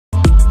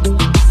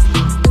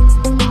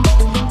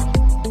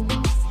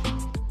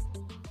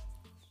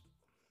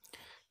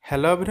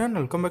Hello everyone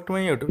welcome back to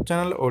my YouTube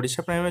channel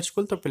Odisha primary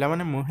school. तो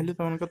पिलामाने मु heli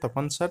तुमको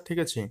तपन sir ठीक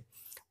अच्छे।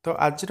 तो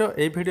आज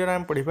ए भिडियो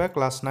आम पढ़ा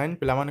क्लास 9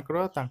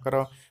 पिलामानकर तांकर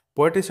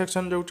पोएट्री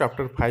सेक्शन जो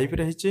चैप्टर 5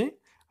 रही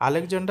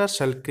अलेक्जेंडर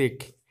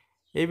सेल्क्रिक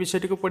ये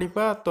विषयटी को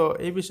पढ़ा। तो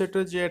ये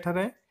विषय जी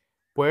एठारे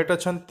पोएट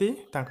अच्छा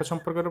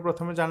संपर्क में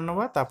प्रथम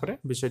जानवा तापर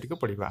विषयटी को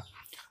पढ़ा।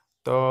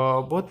 तो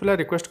बहुत पिला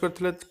रिक्वेस्ट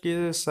करते कि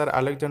सर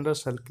अलेक्जेंडर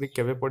सेल्क्रिक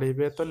केवे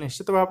पढ़े। तो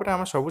निश्चित भाव में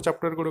आम सब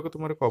चैप्टर गुड़ाक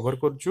तुम कवर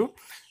करुँ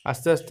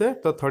आस्ते आस्ते।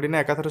 तो थोड़ी ना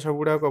एकाथर सब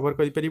गुड़ा कवर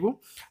करूँ।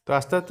 तो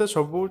आस्ते आस्ते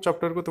सब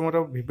चैप्टर को तुम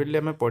भिविडली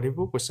आम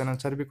पढ़ू, क्वेश्चन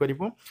आंसर भी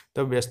करूँ।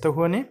 तो व्यस्त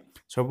हुए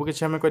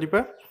सबकि आम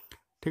करवा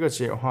ठीक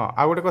अच्छे। हाँ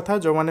आ गोटे कथा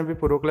जो मैंने भी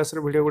पूर्व क्लास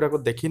भिडियो गुड़ाक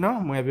देखिन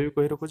मुझे भी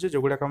कही रखुच्छी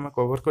जो गुड़ाक आम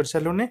कवर कर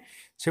सारूनी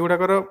से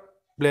गुड़ाकर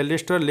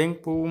प्लेलिस्ट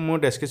लिंक मु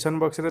डिस्क्रिप्शन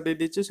बॉक्स रे दे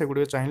दीची से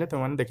गुड़िक चाहिए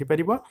तुमने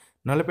देखिपर।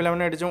 ना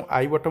पे जो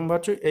आई बटन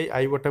बाहर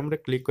आई बटन में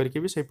क्लिक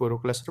करके से पूर्व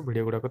क्लास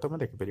भिडियो गुड़ाक तुम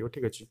देखिपर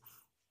ठीक अच्छे।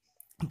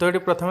 तो ये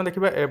प्रथम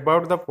देखा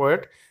अबाउट द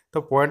पोएट।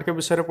 तो पोएट के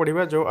विषय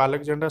पढ़ा जो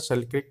अलेक्जेंडर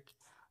सेल्क्रिक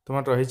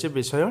तुम रही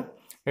विषय।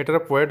 एटार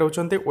पोएट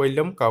होती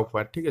विलियम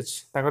काउपर ठीक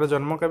अच्छे।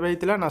 जन्म केवे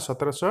होता ना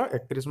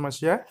 1731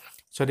 मसीहा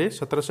सरी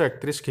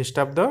 1731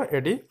 ख्रीष्टाब्द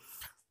एडी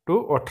टू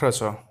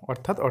 1800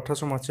 अर्थात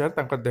 1800 मसीह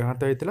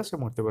देहांत होता से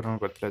मृत्युवरण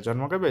करते।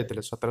 जन्म केवे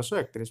होते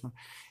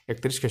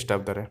 1731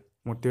 ख्रीष्टाब्द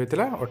मृत्यु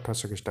होता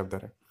 1800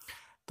 ख्रीष्टाब्द।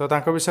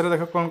 तो विषय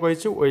देख कौन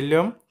कही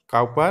William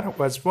Cowper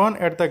was born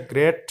at the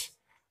great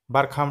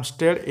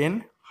बारखामस्टेड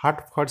इन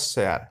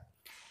हार्टफोर्डशायर।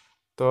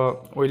 तो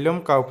विलियम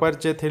काउपर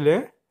जे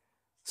थिले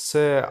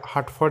से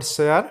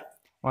हार्टफोर्डशायर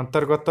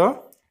अंतर्गत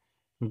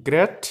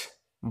ग्रेट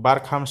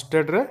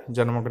बारखामस्टेड रे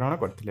जन्मग्रहण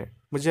करथिले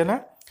बुझिला।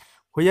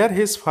 Where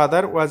his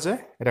father was a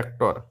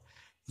rector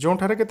जो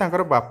कि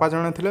तांकर बापा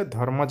जने थिले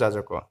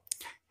धर्मजाजक।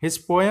 His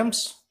poems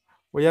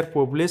we are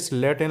publish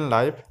late in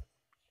life.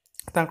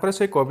 तांकर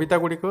से कविता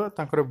गुड़िक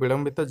तांकर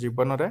विलंबित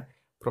जीवन में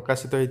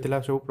प्रकाशित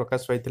होता सब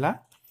प्रकाश पाइला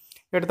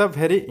at the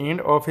very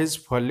end of his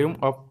volume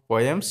of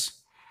poems.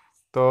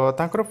 तो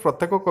तांकर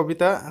प्रत्येक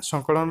कविता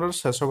संकलन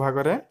शेष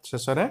भाग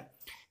शेष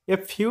a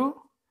few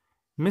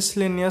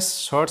miscellaneous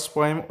shorts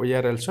poem we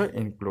are also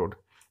include.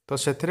 तो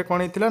से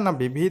कौन होता ना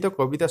विविध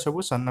कविता सब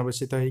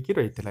सन्निवेशित होकर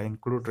रही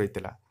इनक्लूड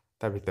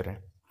रही भितर।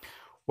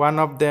 वन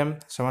ऑफ देम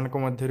से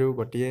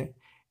गोटे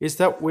is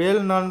the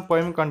well known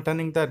poem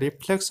containing the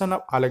reflection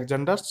of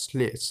Alexander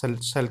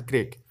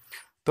सेल्क्रिक।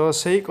 तो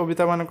सही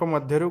कविता मान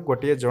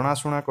गोटे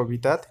जनाशुना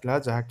कविता थिला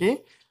जहाँकि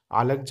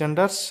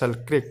अलेक्जेंडर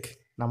सेल्क्रिक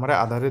नाम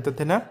आधारित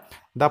थिला।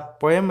 द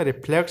पोएम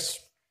रिफ्लेक्ट्स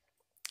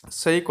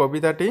सही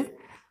कविताटी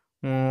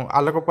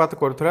आलोकपात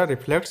करुला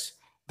reflects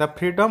the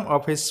freedom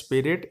of his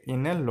spirit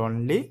in a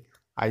lonely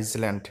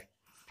Iceland.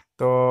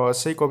 तो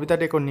सही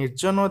कविताटी एक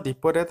निर्जन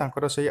द्वीपर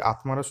तांकर सही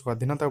आत्मार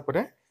स्वाधीनता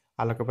उपरे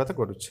आलोकपात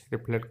करुच्चे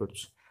रिफ्लेक्ट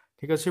करुच्चे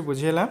ठीक अच्छे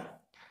बुझीगला।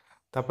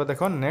 तापर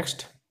देख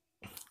नेक्स्ट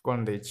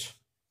कौन दे।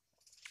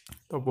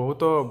 तो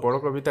बहुत बड़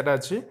कविताटा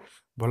अच्छी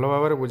भल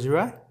भाव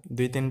बुझा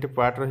 2-3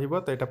 पार्ट रहिबो।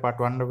 तो यहाँ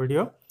पार्ट 1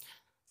 वीडियो।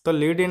 तो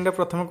लीड इन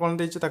प्रथम कौन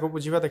देता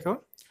बुझा देख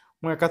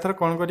मुझे एकाथर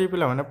कौन करी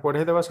पिला माने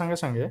पढ़े देवा संगे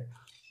संगे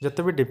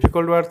जिते भी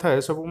डिफिकल्ट वर्ड थाए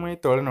सब मुझे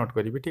तले नोट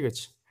करी ठीक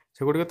अच्छे।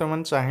 से गुड़िक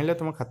तुम चाहिए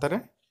तुम खातार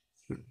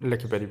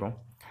लिखिपर।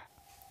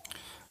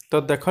 तो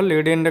देख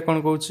लीड इन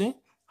कौन कौन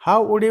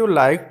how would you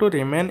like to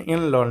remain in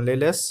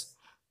loneliness.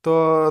 तो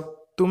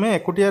तुम्हें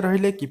एकुटिया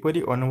रहिले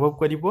किपरि अनुभव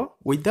करिवो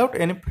विदाउट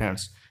एनी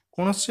फ्रेंड्स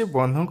कौन से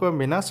बंधु को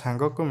बिना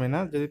सांग को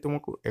बिना यदि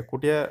तुमको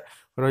एकुटिया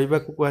रहा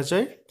कह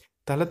जाए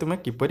ताहले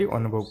तुम्हें किपरि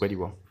अनुभव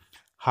करिवो।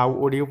 How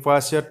would you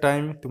pass your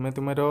time तुम्हें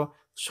तुम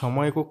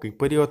समय को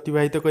किपरि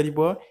अतिबाहित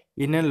करिवो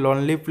इन ए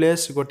लोनली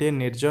प्लेस गोटे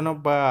निर्जन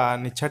बा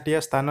निछाटिया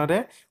स्थान रे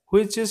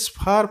which is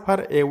far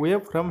far away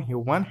from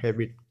human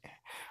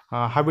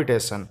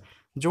habitation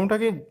जोटा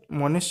कि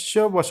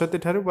मनुष्य बसति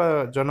ठारू बा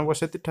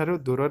जनबसति ठारू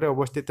दूर रे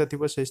अवस्थित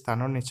थिबो से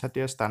स्थान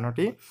निछाटिया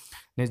स्थानटी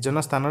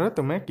निर्जन स्थान रे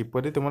तुम्हें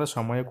किपरि तुम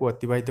समय को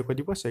अतिबाहित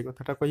करिवो से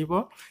कथाटा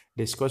कहिवो।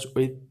 Discuss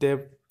with A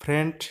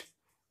friend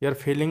your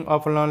feeling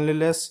of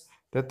loneliness.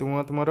 तो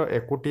तुम तुम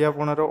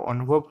एकुटियापणार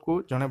अनुभव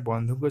को जड़े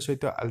बंधु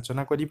सहित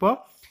आलोचना कर।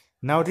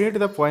 नाउ रीड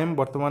द पोएम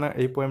बर्तमान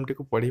ये पोएमटी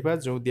को पढ़ा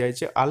जो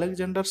दिखाई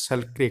अलेक्जेंडर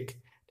सेल्क्रिक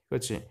ठीक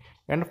अच्छे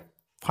and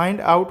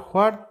find out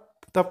what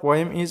the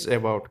poem is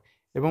about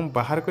एवं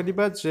बाहर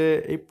करवा जे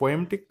ये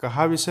पोएमटी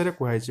कहा विषय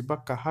कहुई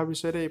क्या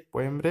विषय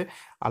पोएम रे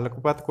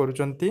आलोकपात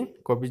करुचंती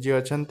कवि जी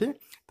अच्छा।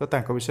 तो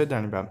तांको विषय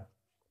जानिबा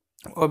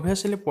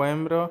ऑब्वियसली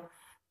पोएम रो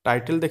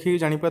टाइटल देखिए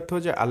जानिपारथो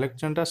जे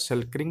अलेक्जेंडर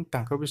सेल्क्रिक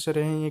तांको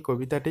विषय ही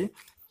कविताटी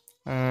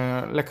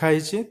लिखाई।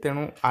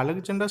 तेणु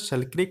अलेक्जेंडर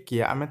सेल्क्रिक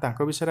किए आम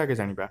तांको विषय आगे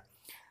जानिबा।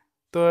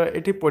 तो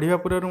ये पढ़ा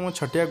पूर्व मुझे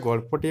छटिया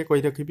गल्पटे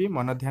कही रखी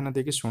मन ध्यान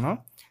देकी शुण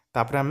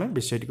तापर आम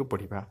विषयटी को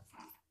पढ़ा।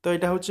 तो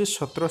यहाँ हूँ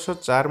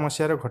 1704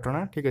 मसीहार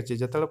घटना ठीक अच्छे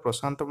जो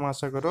प्रशांत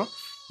महासागर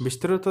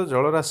विस्तृत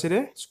जलराशि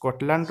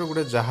स्कटलैंड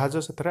गोटे जहाज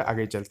से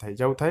आगे चलता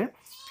जाऊ थाए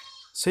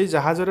से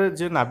जहाज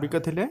जे नाविक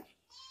थे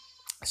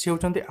सी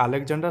होती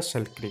अलेक्जेंडर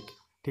सेल्क्रिक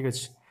ठीक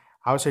अच्छे।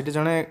 आउ से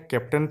जड़े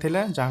कैप्टेन थे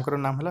जहाँ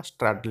नाम है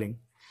स्ट्राडलिंग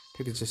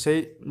ठीक अच्छे। से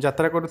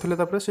यात्रा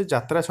करुले से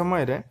यात्रा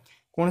समय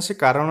कौन से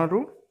कारण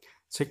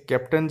से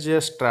कैप्टेन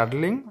जी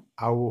स्ट्राडलिंग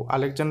आउ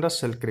आलेक्जेंडर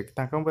सेल्क्रिक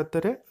तांको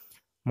मध्य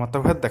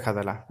मतभेद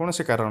देखादेला कौन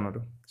से कारण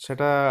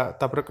सेटा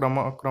तापर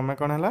क्रमे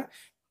कौन है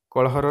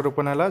कलहर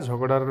रूप नेला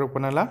झगड़ार रूप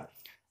नेला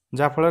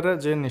जाफल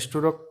जे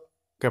निष्ठुर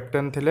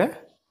कैप्टेन थिले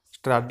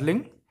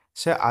स्ट्राडलिंग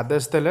से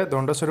आदेश देले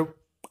दंड स्वरूप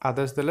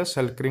आदेश देले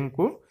सेल्क्रिक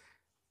को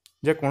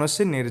जे कौन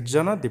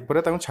निर्जन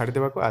द्वीपर छाड़ी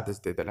देवाक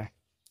आदेश देदेले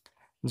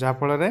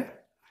जाफल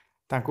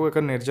तांको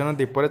एक निर्जन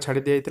द्वीपर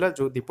छाड़ी दिया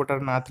जो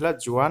द्वीपटार ना था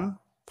जुआन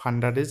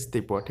फांडाडिज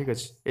द्वीप ठीक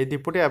अच्छे ये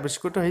द्वीपटी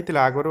आविष्कृत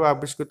होता आगु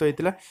आविष्कृत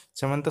होता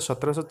से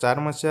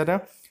 1704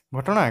 मसीहार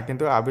घटना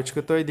किंतु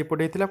आविष्कृत ये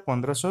द्वीपटी होता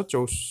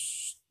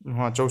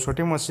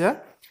 1564 मसीहा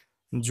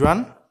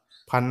जुआन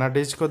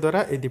फार्नांडिज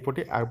द्वारा ये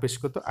द्वीपटी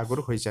आविष्कृत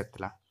आगुरी हो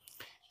सारी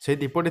से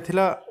द्वीपटी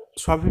थिला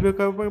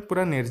स्वाभाविक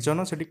पूरा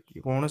निर्जन से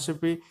कौन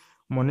भी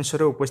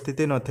मनुष्यर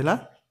उपस्थिति नाला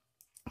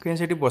कहीं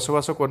से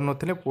बसवास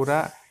कर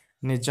पूरा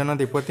निर्जन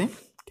द्वीपटी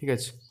ठीक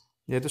अच्छे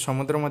जेहेतु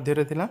समुद्र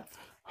मध्य थिला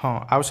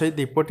हाँ आउ से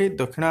द्वीपटी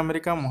दक्षिण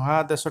अमेरिका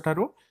महादेश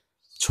ठारू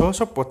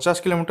 650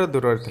 किलोमीटर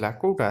दूर थिला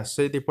कौटा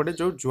से द्वीपटी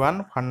जो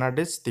जुआन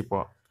फार्नांडिज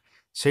द्वीप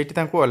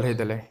सेठी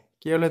ओह्लैदेले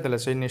किए ओह्लैदेले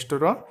से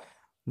निष्ठुर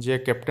जे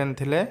कैप्टेन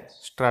थिले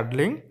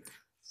स्ट्राडलिंग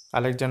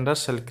आलेक्जेंडर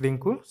सेल्क्रिक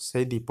को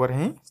से द्वीपर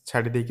ही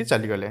छाड़ी देकी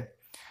चलीगले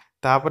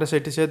तापर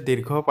सेठी से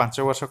दीर्घ 5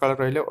 वर्ष काल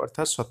रहिले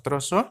अर्थात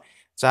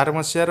 1704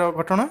 मसीहार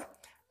घटना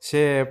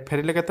से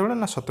फेरिले केतेबेले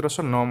ना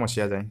 1709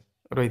 मसीहा जाए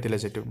रही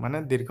सेठू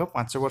माने दीर्घ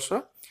 5 वर्ष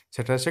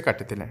सेठा से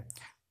काटी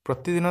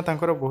प्रतिदिन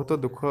तांकर बहुत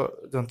दुख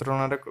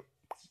जंत्रणा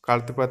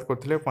कालतिपात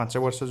करते 5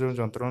 वर्ष जो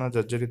जंत्रणा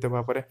जर्जरित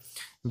भाव में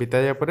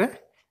बिताइया पर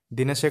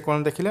दिने से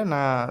कौन देखिले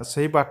ना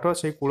से बाट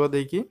से कूल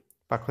देकी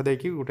पाख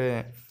देकी गोटे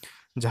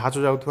जहाज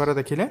जाऊथार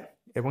देखिले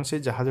एवं से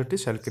जहाजटी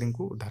सेल्क्रिक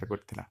को उद्धार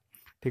करथिला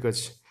ठीक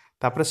अच्छे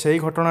तापर से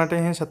घटनाटे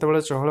ही से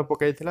चहल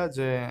पकई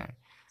जे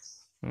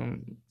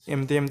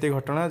एमती एमती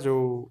घटना जो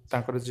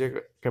तांकर जे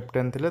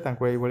कैप्टेन थिले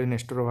तांको एई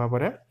निष्ठुर भाव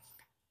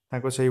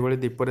में से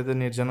द्वीपर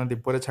निर्जन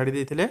द्वीपर छाड़ी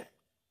देते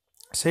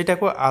सेटा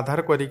को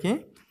आधार करिकी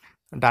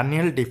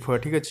डानियल डिफो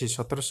ठीक अच्छे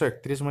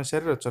 1731 मसीह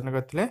रचना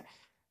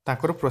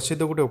करते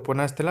प्रसिद्ध गोटे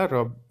उपन्यास थिला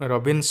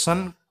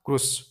रॉबिन्सन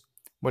क्रूज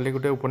बोली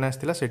गोटे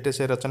उपन्यास थिला सेटे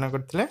से रचना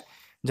करते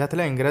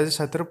जहाँ इंग्राजी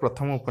साहित्य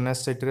प्रथम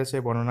उपन्यास से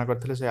वर्णना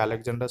करते से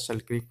आलेक्जेंडर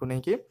सेल्क्रिक को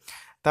लेकिन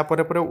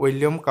तापर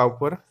विलियम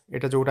काउपर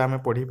यहाँ जोटा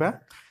आम पढ़ा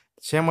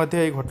से मध्य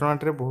ये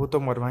घटनाटे बहुत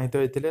मर्माहित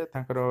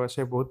होते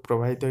से बहुत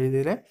प्रभावित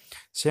होते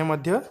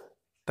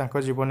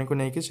से जीवन को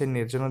लेकिन से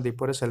निर्जन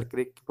द्वीपर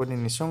सेल्क्रिक किपरि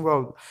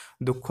निसंग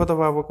दुखद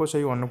भाव को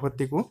से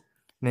अनुभूति को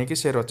लेकिन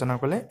से रचना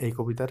कले यही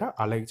कवितार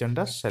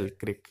आलेक्जेंडर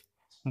सेल्क्रिक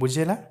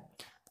बुझेगा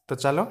तो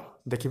चलो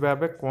देखा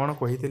ए कौन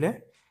कही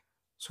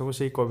सब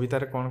से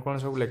कवितार कौन कौन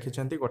सब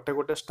लिखिं गोटे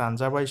गोटे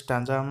स्टांजा बाय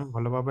स्टांजा आम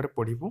भल भाव में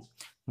पढ़ू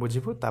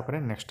बुझू तापर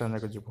नेक्स्ट स्टांजा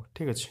को जीव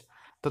ठीक अच्छे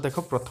तो देख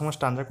प्रथम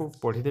स्टांजा को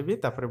पढ़ीदेवी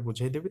तापर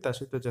बुझेदेवी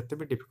सहित जिते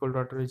भी डिफिकल्ट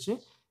वर्ड रही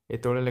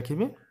ये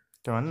लिखी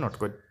तो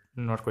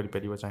नोट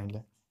कर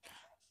चाहिए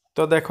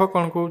तो देख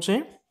कौन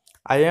कौन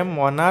I am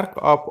monarch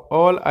of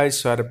all I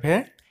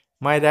survey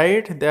my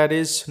right there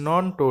is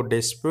known to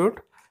dispute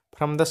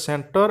from the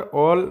centre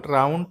all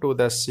round to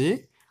the C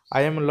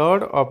I am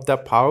Lord of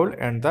the foul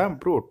and the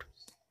brute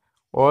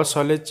O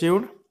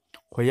solitude,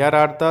 where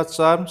are the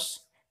charms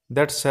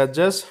that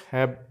sages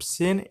have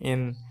seen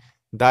in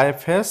thy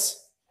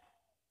face?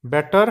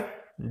 Better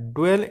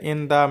dwell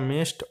in the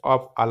midst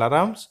of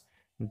alarms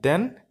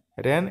than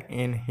reign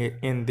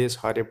in this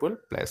horrible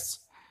place.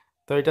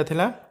 तो यहाँ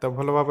थिला तो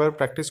भल भाव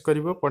practice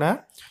करिवो पढ़ा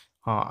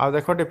हाँ आ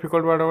देखो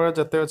difficult word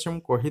जते अच्छे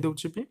मुझे कही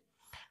दूची भी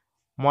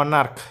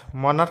मोनार्क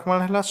मोनार्क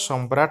मान है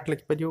सम्राट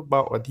लिखिपर बा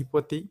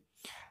अधिपति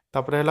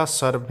तापर है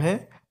सर्वे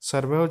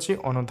सर्वे हूँ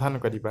अनुधान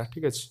करवा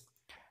ठीक अच्छे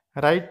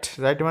राइट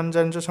राइट मान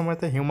जान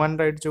समझते ह्यूमन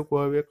राइट जो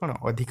कहे कौन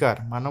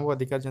अधिकार मानव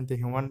अधिकार जमी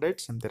ह्यूमन राइट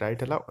सेमती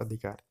राइट है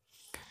अधिकार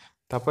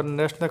तापर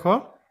नेक्स्ट देख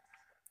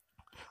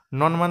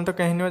नन मान तो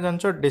कहीं जान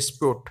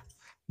डिस्प्यूट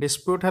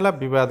डिस्प्यूट है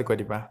विवाद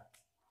करवा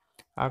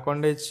आ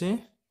कौन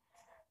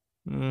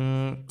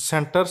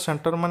सेंटर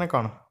सेंटर माने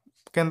कौन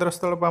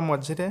केन्द्रस्थल बा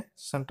मझिरे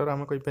सेंटर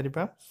आम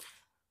कहीपर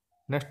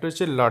नेक्स्ट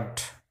हूँ लॉर्ड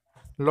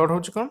लॉर्ड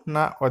हूँ कौन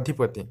ना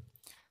अधिपति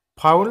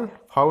फाउल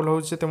फाउल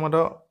हूँ तुम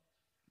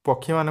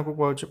पक्षी मान को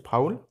कह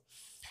फाउल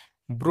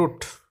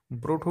ब्रूट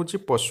ब्रूट हूँ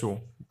पशु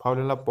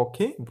फाउल है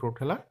पक्षी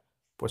ब्रूट है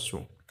पशु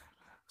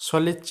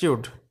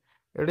सॉलिट्यूड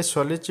ये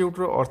सॉलिट्यूड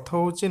अर्थ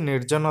हूँ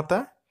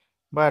निर्जनता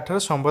बा एठार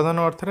संबोधन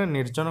अर्थ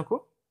निर्जन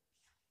को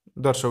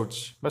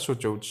दर्शाऊँ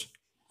सूचाऊँच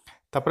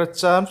तापर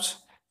चार्म्स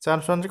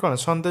चार्म्स मान कौन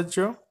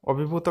सौंदर्य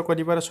अभिभूत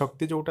कर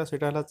शक्ति जोटा से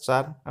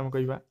चार्म आम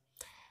कह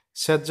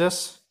सेजेस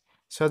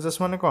सेजेस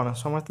मान कौन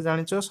समस्त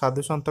जाच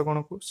साधु सत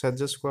कौन को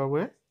सेजेस कह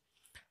हुए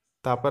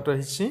तापर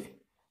रही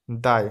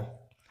दाय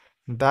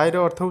दाय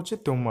अर्थ हूँ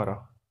तुमर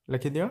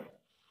लिखिदियो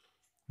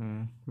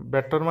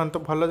बेटर मान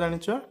तो भल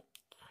जाच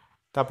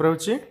तापर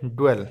हूँ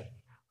डुएल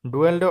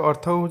डुएल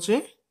अर्थ हूँ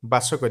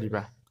बास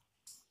करवा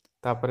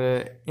तापर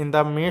इन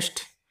द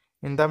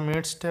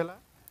मिस्ट है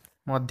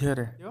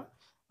मध्य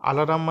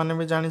आलाराम मान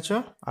भी जाच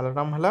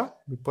आलाराम है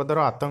विपदर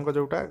आतंक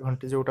जोटा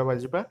घंटी जोटा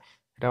बाजिबा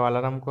ये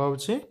आलाराम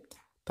कहूँ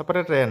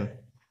तापर रेन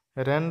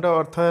रेन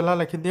अर्थ है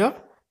लिखिदि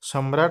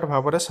सम्राट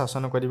भाव में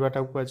शासन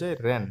करवाटा कहुए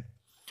रेन।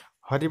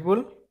 हरिबुल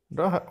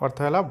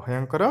अर्थ है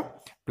भयंकर,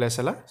 प्लेस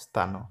है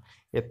स्थान।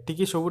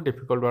 एतिकी सब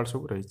डिफिकल्ट वर्ड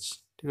सब रही।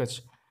 ठीक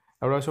अच्छे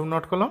आ सब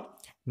नोट कल।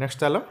 नेक्स्ट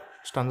चलो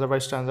स्टांजा बाय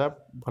स्टांजा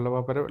भल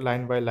भाव में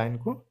लाइन बाय लाइन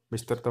को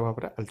विस्तृत भाव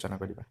में आलोचना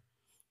करवा।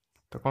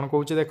 तो कौन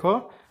कौच देख,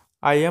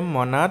 I am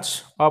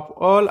monarch of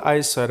all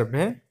I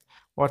सर्वे,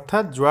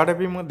 अर्थात जुआड़े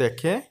भी मुझे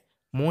देखे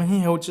मु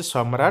ही हूँ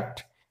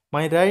सम्राट।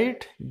 My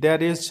right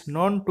there is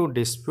known to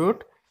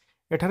dispute,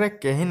 एठारे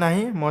कहीं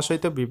नहीं मो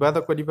सहित विवाद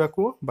करने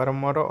को बार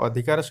मोर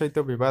अधिकार सहित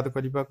विवाद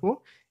करने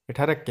को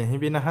एठारे कहीं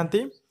भी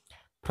नहांती।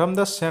 From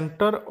the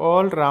centre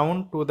all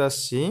round to the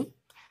सी,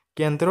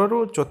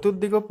 केन्द्ररू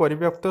चतुर्दिग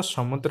परिव्याप्त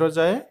समुद्र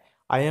जाए।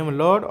 I am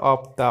Lord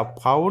of the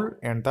foul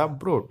and the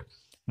brute,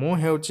 मु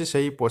हेउची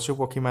सेही पशु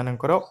पक्षी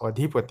मानकर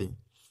अधिपति।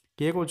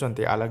 किए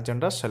कहते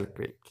अलेक्जेंडर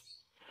सेल्किक।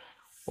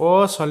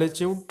 ओ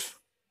सॉलिट्यूड,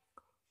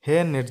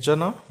 हे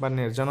निर्जन बा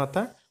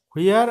निर्जनता।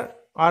 व्हियर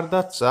आर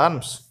द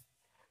चार्म्स,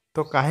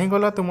 तो कहीं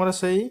गला तुमर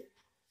से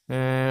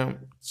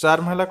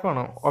चार्म है कौन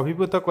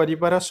अभिभूत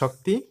कर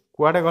शक्ति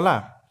कुआडे गला।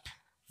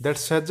 That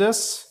sages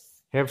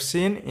have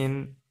seen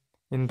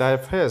in the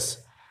face,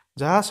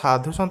 जहाँ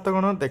साधु सत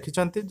गण देखी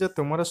जे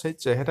तुमर से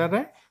चेहरा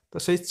रे तो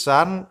से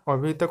चार्म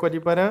अभिभूत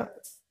कर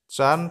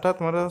चार्मटा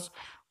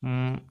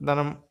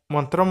तुम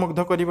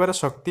मंत्रमुग्ध कर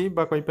शक्ति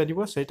बा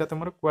कहीपर सेटा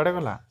तुम कुआडे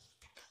गला।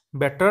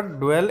 Better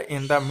dual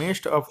in the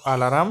mist of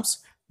alarms,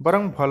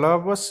 बरं भल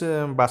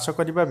हम बास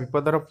करवा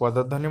विपदर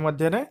पदध्वनि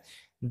मध्य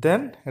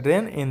then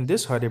rain in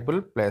this हरिबुल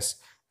place,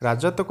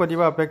 राजत्व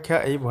करने अपेक्षा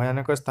यही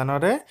भयानक स्थान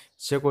रे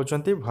से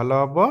कहते भल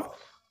हम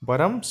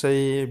बरं से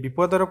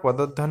विपदर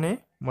पदध्वनि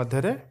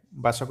मध्य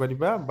बास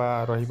करवा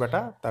बा रहीबाटा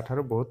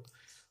ताठारु बहुत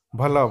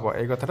भल हम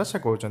ये कथा से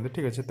कहते।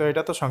 ठीक अच्छे, तो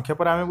यहाँ तो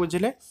संक्षेप आम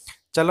बुझे।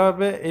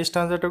 चलो ए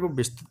स्टांजाटा को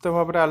विस्तृत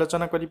भाव में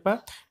आलोचना करवा।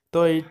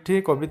 तो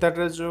ये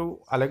कविताटे जो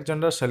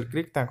अलेक्जेंडर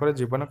सेल्किक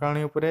जीवन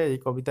कहानी उपर ये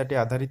कविताटी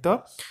आधारित,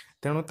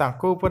 तेणु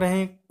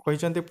ही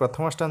कहते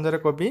प्रथम स्टांजार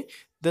कवि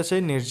जे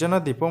से निर्जन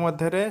द्वीप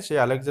मध्य से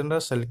अलेक्जेंडर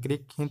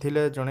सेल्किक ही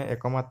थे जड़े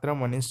एकमात्र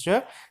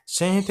मनुष्य,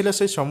 से ही थे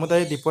से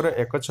समुदाय द्वीपर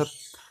एक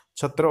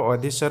छत्र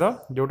अधीश्वर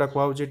जोटा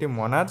कहुचे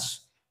मोनार्च।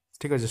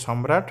 ठीक अच्छे,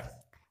 सम्राट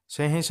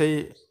से ही से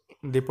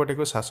द्वीपटी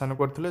को शासन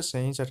करते, से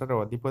ही सेठार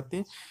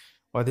अधिपति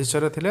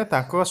अधीश्वर थे।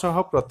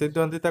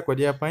 प्रतिद्वंदिता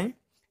करने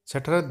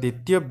सेठार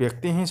द्वितीय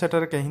व्यक्ति ही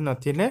सेठार कहीं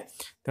नथिले,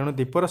 तेणु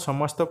द्वीपर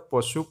समस्त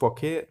पशु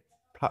पक्षी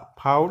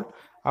फाउल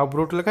आ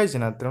ब्रूट लिखाई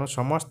ना, तेणु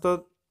समस्त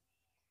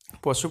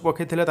पशु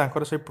पक्षी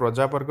थे से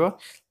प्रजावर्ग,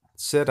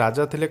 से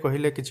राजा थे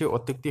कहले किसी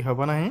अत्युक्ति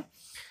हम ना।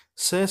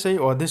 से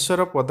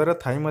अधीश्वर पदर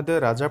थी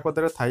राजा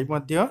पदर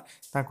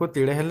थी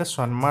तिड़े हेले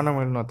सम्मान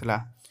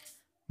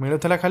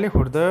मिलूला खाली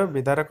हृदय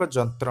विदारक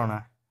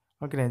जंत्रणा।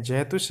 ओके,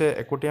 जेहेतु से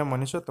एकुटिया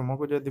मनुष्य,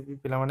 तुमको जदि भी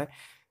पिलाने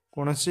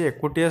कौन सी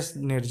एकुटिया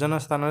निर्जन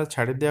स्थान में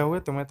छाड़ी दिया हुए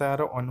तुम्हें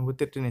तार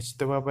अनुभूति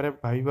निश्चित भाव में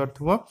भाई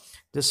पार्थुव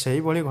जे से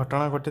ही भली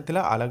घटना घटी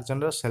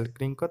अलेक्जेंडर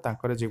सेल्किक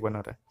जीवन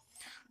में।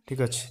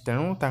 ठीक अच्छे,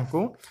 तेणु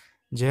तांको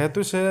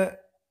जेहेतु से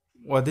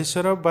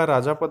अधीश्वर बा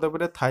राजा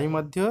पदवी थाई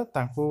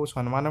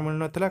सम्मान मिल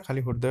ना,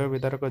 खाली हृदय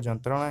विदारक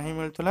जंत्रणा ही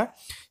मिलूला।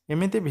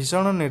 एमती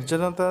भीषण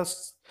निर्जनता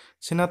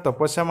सीना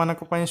तपस्या मानक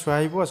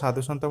सुहाइब,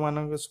 साधु सत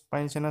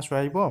मान सीना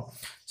सुहाइब,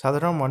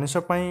 साधारण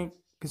मनुष्य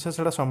किसी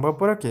से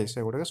संभवपर किए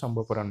से गुड़ाक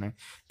संभवपर नुहे।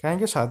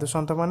 कहीं साधु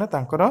सत मैंने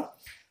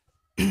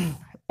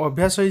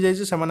अभ्यास हो जाए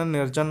से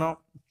निर्जन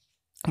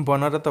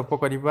बनर तप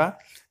करवा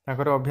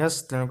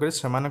अभ्यास, तेणुक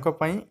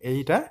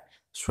यहीटा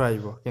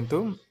सुहाइब,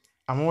 किंतु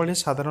आम भाई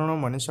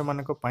साधारण मनुष्य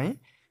मानक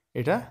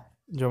यहाँ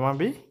जमा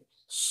भी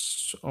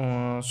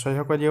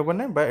सह्य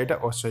करहबना बा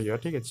यहाँ असह्य।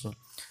 ठीक अच्छे,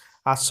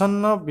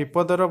 आसन्न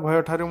विपदर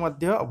भय ठारू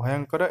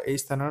भयंकर यही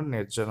स्थान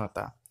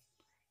निर्जनता।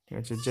 ठीक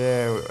अच्छे,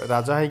 जे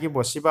राजा है कि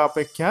बसवा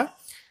अपेक्षा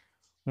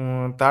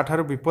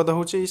ताठार विपद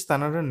हूँ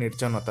स्थान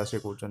निर्जनता। से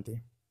कहते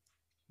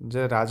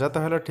जे राजा तो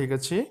है ठीक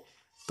अच्छे,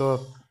 तो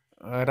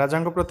राजा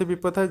प्रति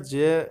विपद था,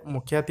 जे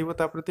मुखिया थी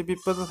प्रति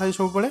विपद था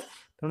सब बड़े।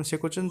 तेणु से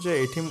कहते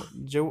ये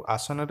जो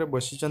आसन में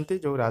बसी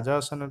जो राजा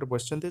आसन में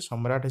बसी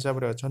सम्राट हिसाब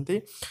से अच्छा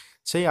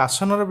से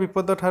आसन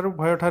विपद ठारू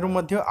भय ठारू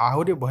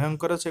आहरी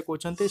भयंकर से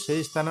कहते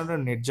से स्थान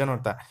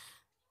निर्जनता।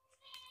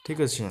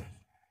 ठीक अच्छे,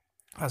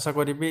 आशा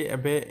करी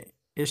एबे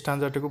ये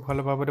स्टांजाटी को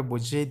भल भाव में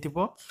बुझी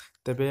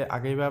तेबे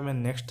आगे आम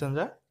नेक्स्ट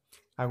स्टांजा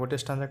आ गोटे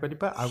स्टांजा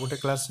करवा, आ गोटे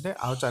क्लास रे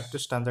आउ 4टी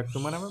स्टांजा को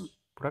मैंने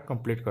पूरा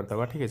कंप्लीट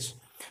करदे। ठीक अच्छे,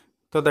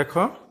 तो देख,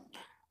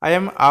 I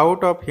am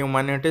out of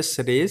humanity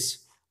series,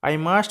 I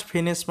must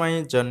finish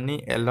my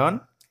journey Elon,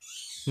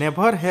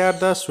 never here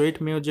the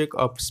sweet music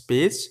of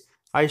speech,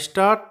 I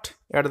start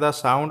at the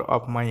sound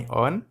of my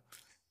own,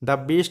 the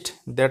beast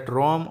that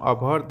Rome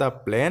over the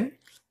plane,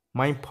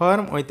 my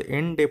firm with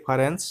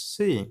indifference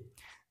C,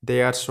 they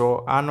are so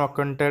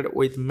unacquainted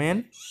with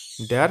men,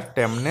 their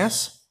tameness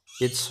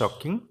is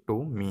shocking to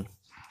me।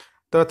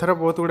 तो एथर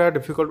बहुत गुड़ा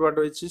difficult word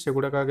रही से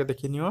गुड़ाक आगे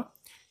देखी neo.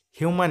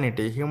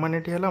 Humanity,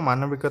 humanity है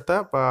मानविकता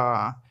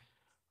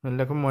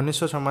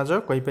मनुष्य समाज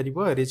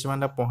कहीपर, रिच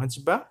मान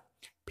पहुँचवा,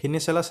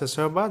 फिनिश है शेष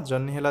हवा,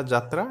 जर्नी है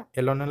यात्रा,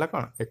 एलोन है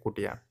कौन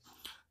एकुटिया।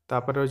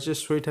 तापर अच्छे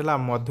स्वीट है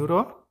मधुर,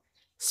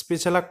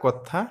 स्पीच है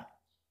कथा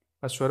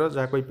स्वर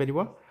जहाँ कहीपर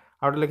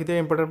out लिखिदिए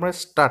important point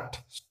start.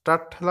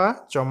 Start है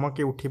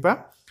चमकी उठा,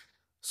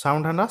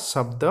 साउंड है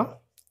शब्द,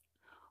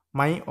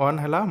 माई ऑन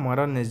है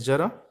मोर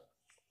निजर,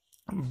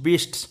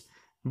 बीट्स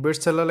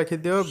बीट्स है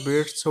लिखिदियो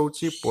बीट्स हूँ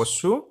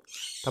पशु,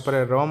 तापर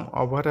रम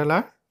ओभर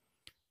है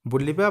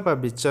बुलिबा बा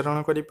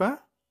विचरण करवा।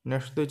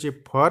 नेक्स्ट दूसरी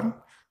फर्म,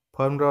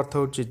 फर्म अर्थ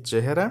हूँ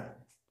चेहरा।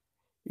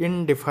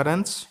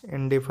 इनडिफरेन्स,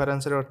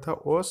 इनडिफरेन्स अर्थ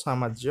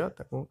असामज्य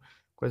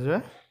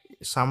कह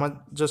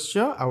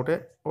सामंजस्य आउटे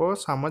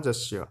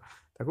असामंजस्य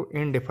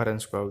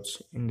इनडिफरेन्स कहूँ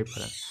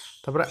इनडिफरेन्स।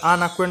 तापर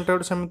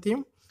अनअक्वेंटेड सेमती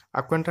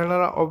अक्वेंटेड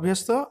है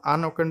अभ्यस्त,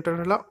 अनअक्वेंटेड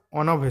है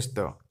अनभ्यस्त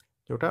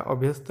जोटा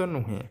अभ्यस्त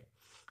नुहे।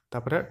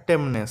 तापर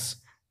टेमनेस,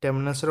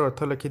 टेमनेस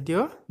अर्थ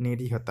लिखिदियो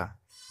निरीहता।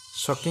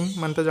 शॉकिंग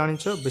मान तो जान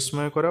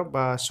विस्मयकर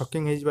बा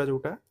शॉकिंग हो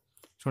जोटा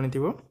शुणी।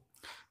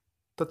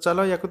 तो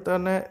चलो या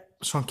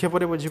संक्षेप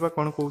बुझा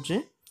कौन कौच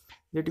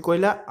ये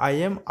कहला I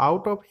am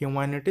out of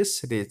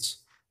humanities rich,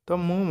 तो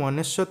मु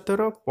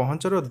मनुष्यत्वर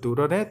पहुँचर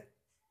दूर रे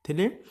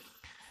थिली।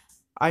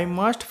 I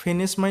must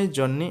finish my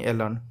journey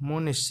Elon, मु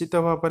निश्चित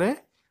भाव में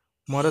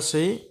मोर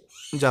से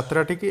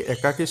यात्राटी की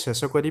एकाकी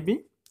शेष करी।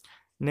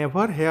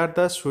 Never here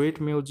the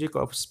sweet music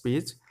of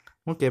speech,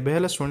 मु केबे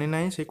हेले शुणी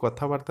नहीं से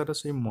कथबार्तार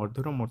से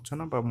मधुर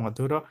मूर्छना बा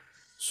मधुर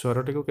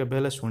स्वरटी को केबे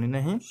हेले शुणी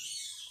नहीं।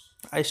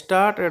 I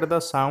start at the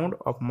sound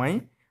of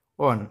my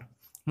own,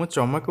 मु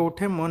चमक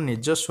उठे मो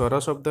निज स्वर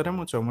शब्द रे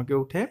मु चमक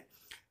उठे।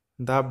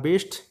 द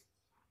बीस्ट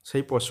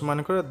से पशु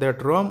मान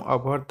that Rome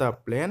over the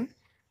plane,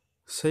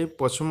 से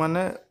पशु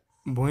मैंने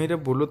भूई रे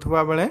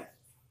बुलुवा बेले।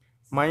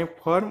 माई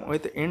फॉर्म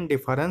विथ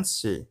इनडिफरेन्स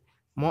सी,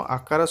 मो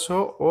आकार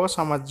सह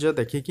असामज्य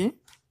देखिकी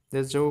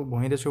जो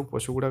भूई रे सब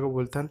पशु गुड़ाक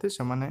बुली था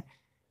से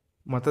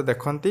मत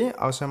देखती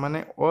आने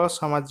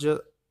असामज्य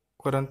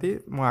करती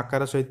मो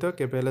आकार सहित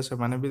केबे से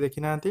भी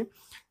देखी ना।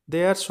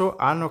 They are so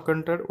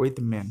अनअक्वेंटेड with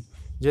main,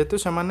 जेहेतु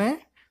से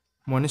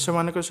मनुष्य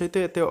मान सहित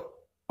एत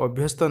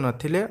अभ्यस्त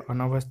नथिले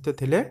अनभ्यस्त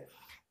थिले।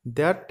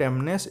 There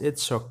टेमनेस is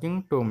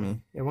shocking to me,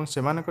 एवं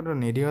से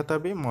निरीहता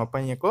भी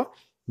मोपाई एक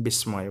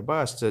विस्मय बा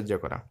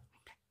आश्चर्यकर।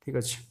 ठीक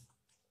अच्छे,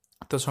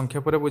 तो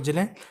संक्षेप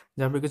बुझिले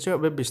जहाँ भी किसी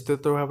अब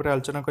विस्तृत भाव में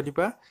आलोचना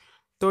करवा।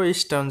 तो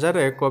इस स्टांजार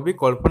कवि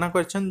कल्पना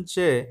करछन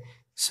जे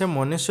से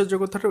मनुष्य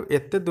जगत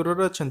एत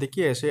दूर अच्छा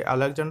किए से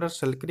अलेक्जेंडर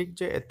सेल्किक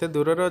जे एत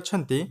दूर अच्छा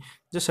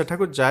जे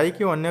सेठाकु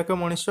जाइकी अन्य एक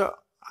मनुष्य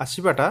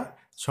आसवाटा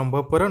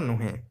संभवपर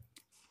नुहे।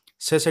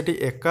 से सेठी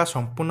एका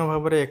संपूर्ण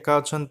भाव में एका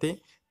अच्छी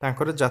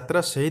तांकर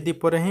यात्रा से ही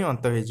दीपर ही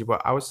अंत हो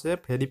आउ से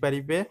फेरी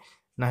पारे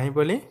ना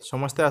बोली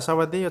समस्ते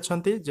आशावादी अच्छा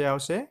जे आउ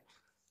से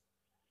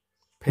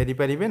फेरी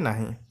पारे ना।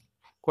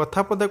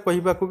 कथा पद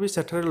कहवाक भी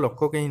सेठारे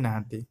लोक कहीं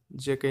ना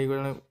जे कई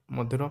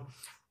मधुर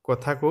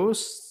कथा को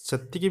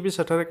सेतिकी भी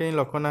सेठारे कहीं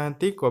लोक ना।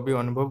 कवि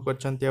अनुभव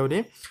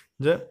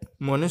कर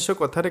मनुष्य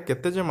कथार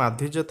केते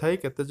माधुर्य थाए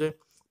केते जे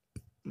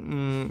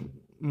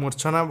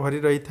मूर्छना भरी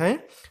रही थाए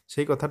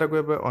से कथाटा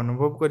को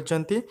अनुभव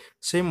करछंती।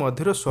 से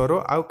मधुर स्वर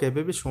आउ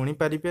केबे भी शुणी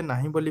पारिबे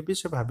नाही बोली भी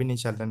से भाभी नहीं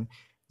सारे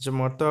जे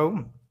मोर तो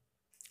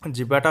आउ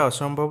जीवाटा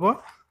असंभव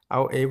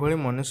आउ एभली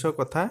मनुष्य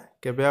कथा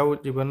केबे आउ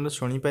जीवन में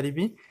शुणी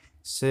पारिबी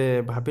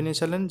से भाभी नहीं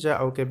सारे जे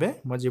आउ केबे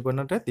मो जीवन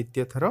में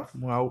द्वितीय थर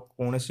मु आउ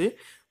कौनसी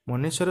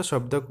मनुष्यर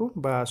शब्द को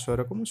बा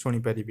स्वर को शुणी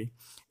पारिबी।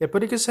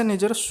 एपरिक से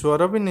निजर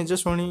स्वर भी निजे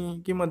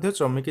शुणिकी मध्य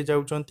चमकी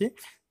जाउचंती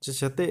जे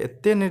सेते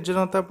एते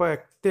निर्जनता बा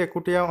एते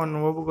एकुटिया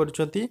अनुभव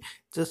करुचंती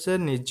जे से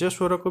निज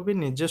स्वर को भी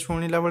निजे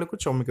शुणिला बेले को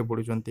चमकी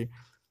पड़ुचंती।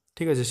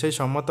 ठीक अच्छे, से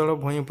समतल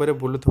भूई उपर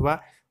बुलुथुवा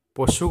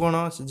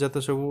पशुगण जत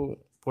सब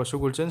पशु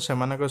गुलचन से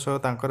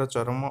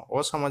चरम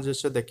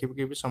असामंजस्य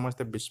देखिकी भी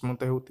समस्ते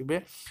विस्मृत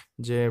होते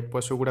जे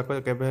पशु गुड़ाक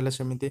केबे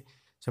सेमती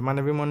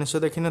से भी मनुष्य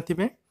देखी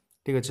नथिबे।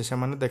 ठीक अच्छे, से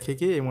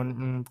देखिकी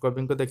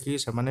कवि को देखिकी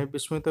से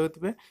विस्मित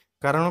होते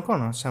कारण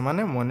कौन से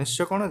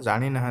मनुष्य कौन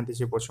जानी ना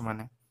से पशु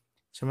मैंने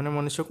से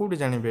मनुष्य कौटी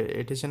जानवे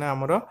ये सीना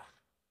आमर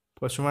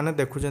पशु मैंने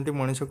देखुं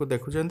मनुष्य को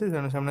देखुं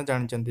तेणु से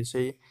जानते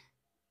से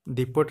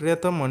दीपटे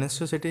तो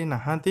मनुष्य से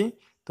नहांती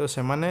तो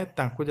से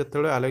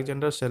जो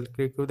अलेक्जेंडर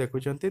सेल्किक को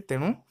देखुं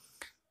तेणु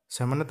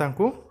से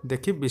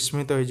देखि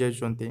विस्मित हो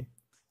जाती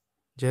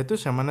जेहेतु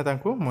से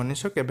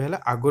मनुष्य केबे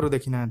आगुरी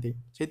देखी ना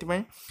से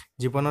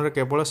जीवन में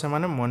केवल से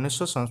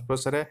मनुष्य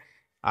संस्पर्श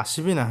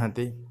आसबी ना।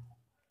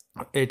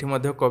 ये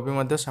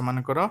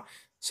कवि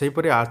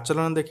सेपरी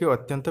आचरण देखि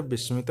अत्यंत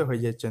विस्मित हो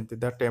जाती।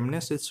 The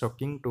टेमनेस is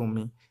shocking to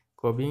me,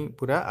 कवि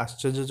पूरा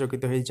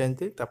आश्चर्यचकित हो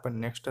जाती।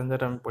 नेक्स्ट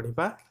स्टांजा आम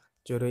पढ़ा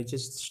जो रही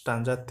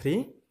स्टांजा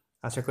 3।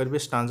 आशा करी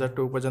स्टांजा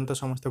 2 पर्यंत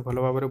समस्त भल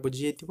भाव में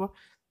बुझी जाइए।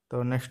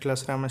 तो नेक्स्ट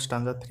क्लास रे आम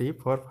स्टांजा 3,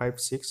 4, 5,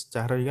 6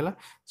 जहाँ रहीगला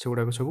से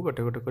गुड़ाक सब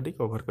गोटे गोटे कर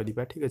कभर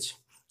करवा। ठीक अच्छे,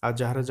 आ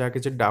जार जहाँ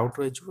किसी डाउट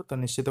रही तो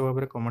निश्चित भाव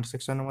में कमेंट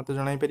सेक्शन में मत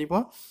जन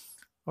पार।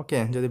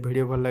 ओके, जदि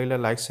वीडियो भल लगे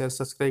लाइक शेयर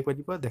सब्सक्राइब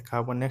कर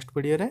देखा नेक्स्ट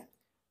वीडियो रे।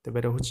 तेबे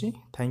रहूची,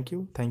 थैंक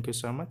यू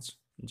सो मच।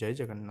 जय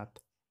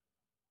जगन्नाथ।